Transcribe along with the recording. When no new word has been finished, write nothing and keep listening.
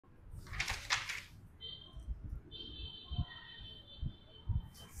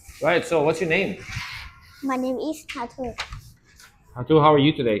Right, so what's your name? My name is Thư. Hatu, how are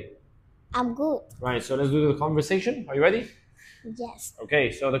you today? I'm good. Right, so let's do the conversation. Are you ready? Yes.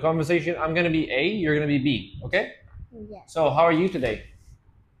 Okay, so the conversation, I'm going to be A, you're going to be B, okay? Yes. So how are you today?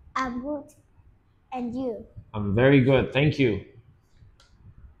 I'm good. And you? I'm very good, thank you.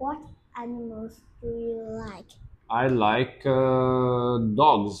 What animals do you like? I like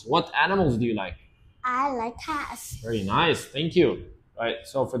dogs. What animals do you like? I like cats. Very nice, thank you. Right,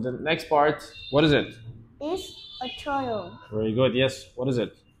 so for the next part, what is it? It's a turtle. Very good, yes. What is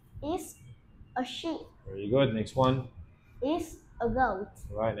it? It's a sheep. Very good. Next one. It's a goat.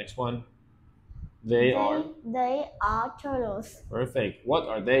 Right, next one. They are. They are turtles. Perfect. What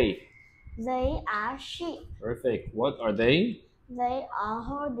are they? They are sheep. Perfect. What are they? They are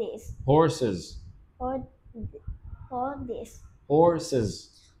horses. Horses. Horses. Horses.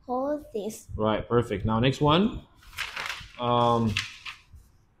 Horses. Right, perfect. Now next one. Um,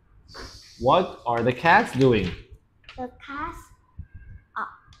 what are the cats doing? The cats are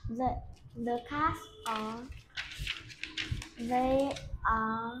the cats are they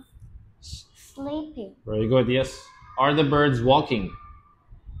are sleeping. Very good. Yes. Are the birds walking?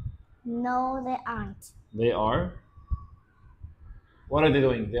 No, they aren't. They are. What are they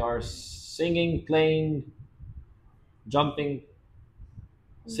doing? They are singing, playing, jumping,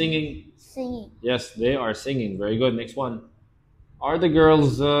 singing. Singing. Yes, they are singing. Very good. Next one. Are the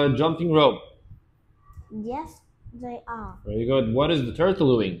girls jumping rope? Yes, they are. Very good. What is the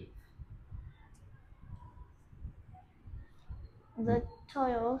turtle doing? The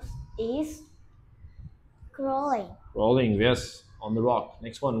turtle is crawling. Rolling, yes, on the rock.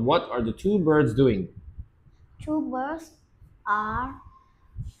 Next one. What are the two birds doing? Two birds are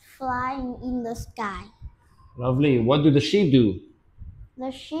flying in the sky. Lovely. What do the sheep do? The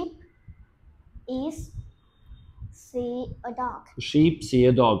sheep is see a dog. The sheep see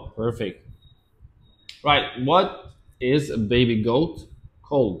a dog. Perfect. Right. What is a baby goat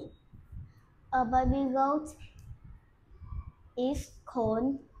called? A baby goat is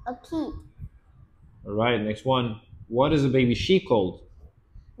called a kid. All right. Next one. What is a baby sheep called?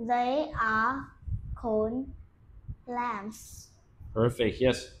 They are called lambs. Perfect.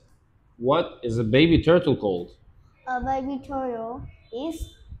 Yes. What is a baby turtle called? A baby turtle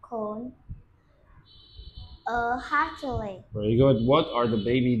is called a hatchling. Very good. What are the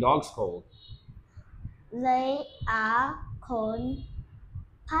baby dogs called? They are called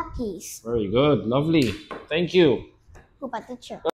puppies. Very good. Lovely. Thank you. Goodbye, teacher.